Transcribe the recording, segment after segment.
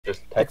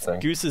just texting.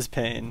 It's Goose's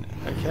pain.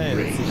 Okay,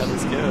 let's see how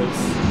this goes.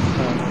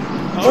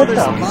 Oh, What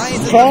there's the mines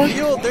in fuck? the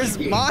field! There's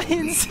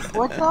mines!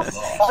 What the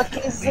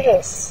fuck is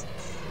this?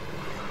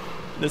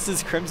 This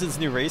is Crimson's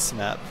new race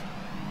map.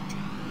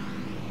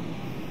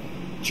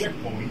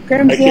 Checkpoint. I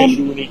Crimson. can't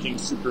do anything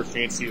super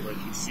fancy like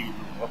you see in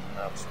the other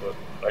maps, but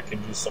I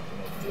can do something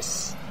like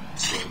this.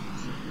 So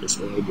that's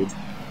what I did.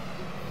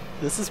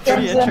 This is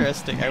pretty Crimson.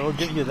 interesting, I will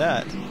give you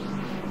that.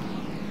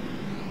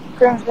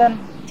 Crimson.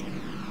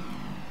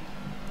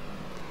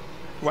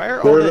 Why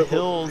are all Where the the-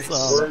 hills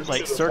where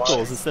like to the circles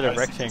right, instead of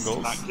I suggest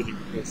rectangles? Not getting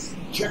this,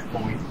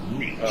 Checkpoint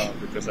reached.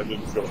 because I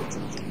didn't feel it.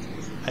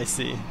 I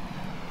see.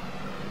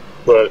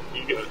 But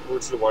you get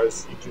word to the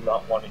wise, you do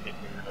not want to get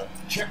near the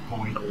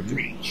Checkpoint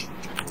reached.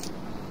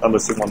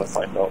 unless you want to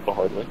find out the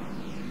hard way.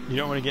 You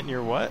don't want to get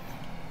near what?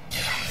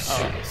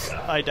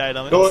 Oh, I died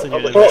on No, the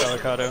near the oh.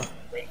 avocado.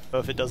 Oh,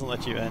 if it doesn't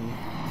let you in.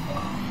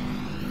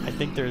 I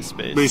think there's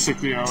space.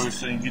 Basically, I was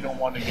saying you don't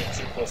want to get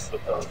too close to the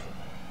power.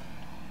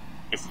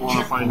 If you want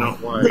to find out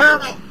why,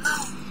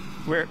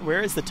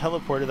 Where is the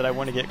teleporter that I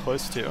want to get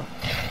close to?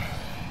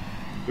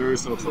 there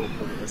is no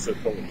teleporter. I said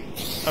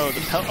teleporter.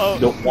 Oh, oh,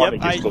 Don't want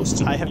yep, to get close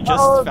to I it. have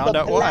just found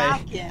out why.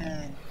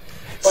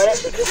 Why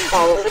don't you just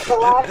call it a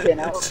Palacan?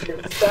 I don't know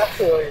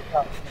exactly what you're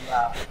talking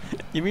about.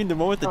 You mean the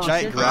one with the Oh,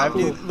 giant shit.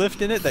 gravity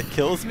lift in it that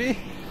kills me?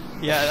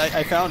 Yeah,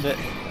 I found it.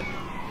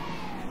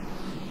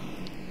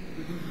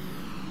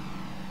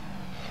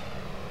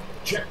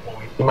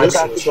 Checkpoint. You might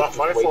Listen, have to it's just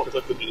not my wait fault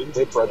for, that the engine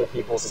wait for other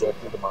people to go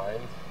through the mines,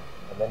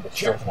 and then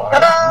destroy the Checkpoint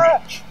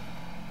mines. reached.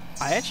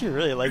 I actually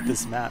really like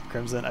this map,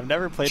 Crimson. I've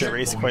never played a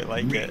race quite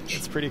like it.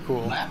 It's pretty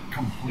cool. Lap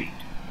complete.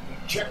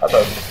 I Checkpoint.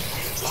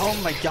 thought, Oh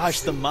my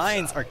gosh, the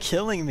mines are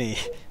killing me.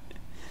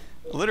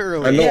 I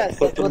Literally. know, Yes,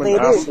 put that's them what in they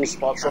do. asshole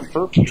spots on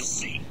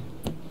purpose.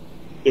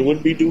 They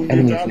wouldn't be doing their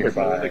Enemies job if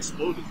nearby. it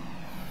exploded.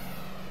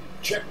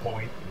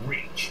 Checkpoint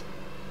reached.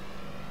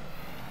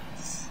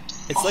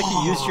 It's like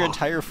you used your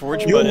entire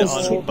forge You budget almost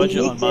on told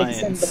budget me on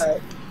Dixon, mines.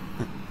 but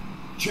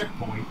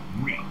Checkpoint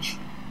reached.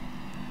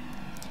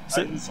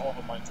 So- I use all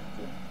the mines I'm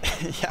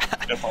doing, Yeah,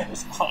 if I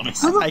was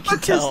honest. who the I can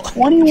fuck has tell.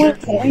 21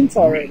 points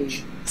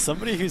already?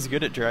 somebody who's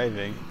good at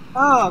driving.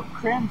 Oh,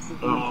 Crimson.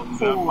 That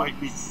Cool. might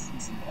be the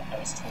season that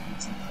has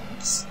 22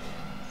 points.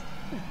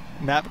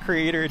 Map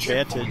creator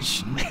advantage.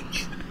 Checkpoint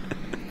reached.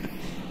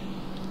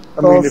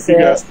 I mean, if you set.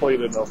 guys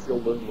played enough,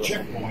 you'll learn what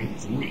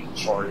Checkpoint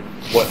reached. or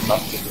what not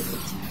to do.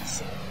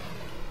 So.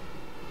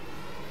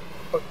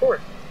 of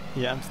course.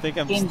 Yeah, I think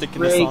I'm Game's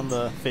sticking this great. on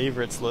the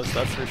favorites list,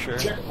 that's for sure.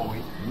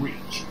 Checkpoint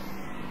reached.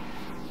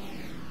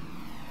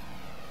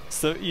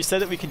 So you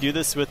said that we could do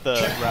this with the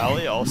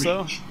rally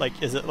also?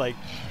 Like, is it like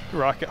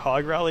Rocket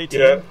Hog Rally too?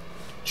 Yeah,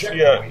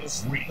 Checkpoint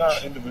it's reached.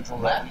 not individual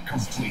Lap rally,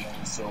 complete.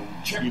 so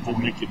people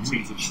make it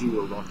teams of two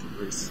or rocket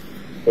race.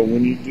 But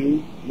when you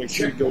do, make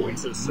sure you go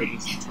into the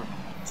settings and turn it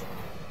on,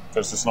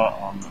 because it's not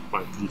on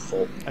by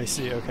default. I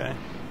see, okay.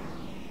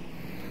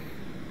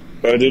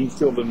 But I didn't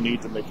feel the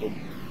need to make an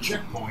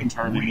Checkpoint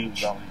entirely new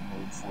reached. rally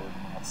mode for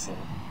it now, so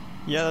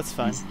Yeah, that's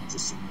fine. it's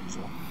just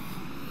individual.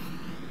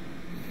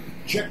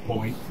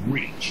 Checkpoint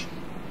reached.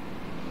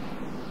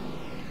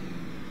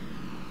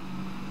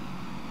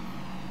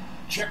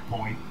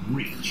 Checkpoint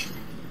reached.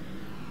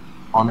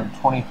 I'm at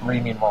 23,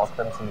 meanwhile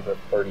Crimson's at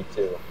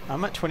 32.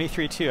 I'm at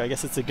 23 too. I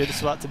guess it's a good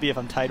spot to be if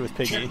I'm tied with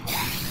Piggy.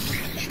 Checkpoint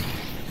reached.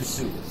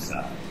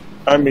 Suicide.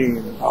 I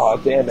mean, Oh,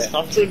 damn it.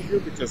 Contra here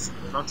because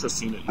Contra's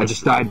seen it. I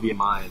just died via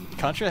mine.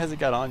 Contra hasn't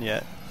got on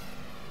yet.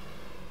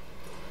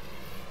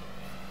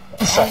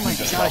 Oh my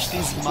gosh,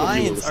 these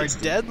mines are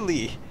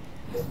deadly.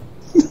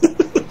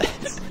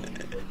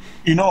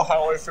 You know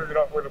how I figured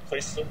out where to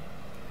place them?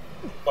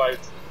 By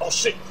oh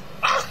shit!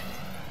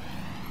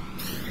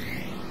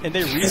 And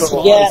they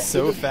respawn Yeah.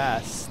 so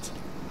fast.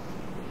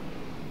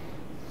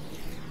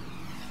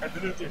 I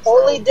did it the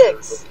Holy trial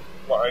dicks.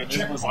 What I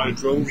did was I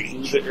drove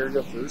through the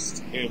area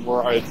first, and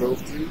where I drove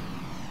through,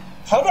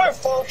 how did I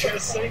fall to the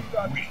same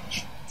goddamn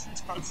Reach.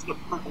 2 times the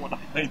number when I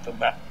made the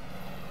map?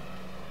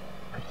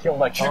 I killed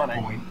Iconic.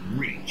 Checkpoint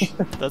reached.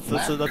 That's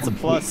a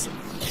plus.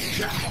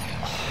 Checkpoint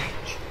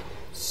reached.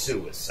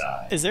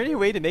 Suicide. Is there any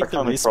way to make the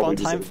Iconic probably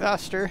respawn time deserves it.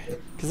 faster?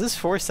 Because this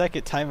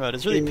 4-second timeout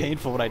is really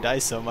painful when I die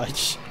so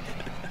much.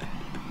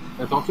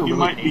 It's also You really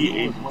might be painful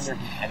able when there's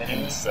an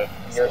enemy to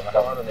near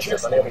spawn and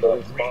it's unable to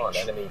respawn.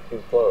 Enemy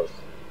too close.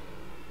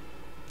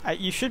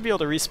 You should be able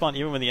to respawn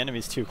even when the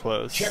enemy's too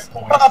close.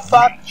 Checkpoint Oh,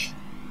 fuck. reached.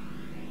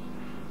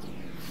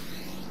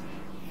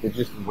 It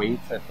just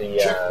waits at the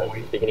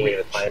Checkpoint beginning of the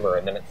reached. timer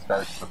and then it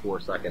starts the 4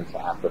 seconds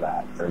after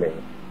that for me.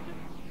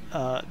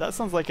 That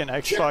sounds like an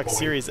Xbox Checkpoint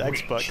Series X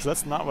reached. bug, because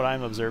that's not what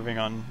I'm observing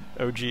on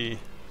OG.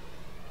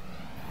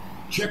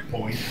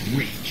 Checkpoint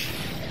reached.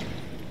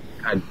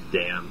 God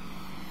damn.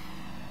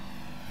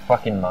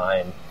 Fucking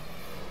mine.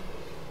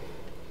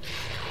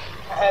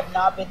 I have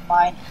not been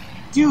mine.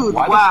 Dude,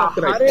 Why wow,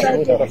 the how fuck did did I I kill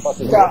without a get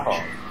fucking stuck?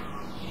 weapon?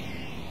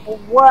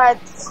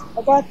 What?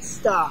 I got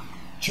stuck.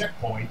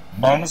 Checkpoint.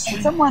 Honestly,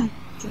 Can someone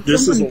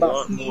this is a buff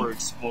lot me? more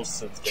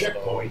explosive than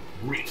Checkpoint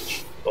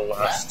reached. the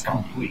last Lap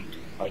time complete.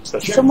 I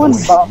touched Someone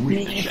Checkpoint buff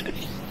me.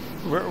 reached.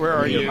 Where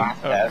are you? last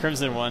Oh, test.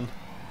 Crimson 1.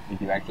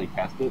 Did you actually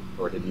test it,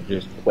 or did you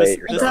just play it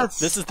yourself?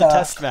 This is the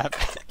test map.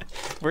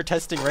 We're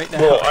testing right now.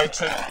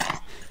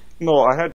 Well, I had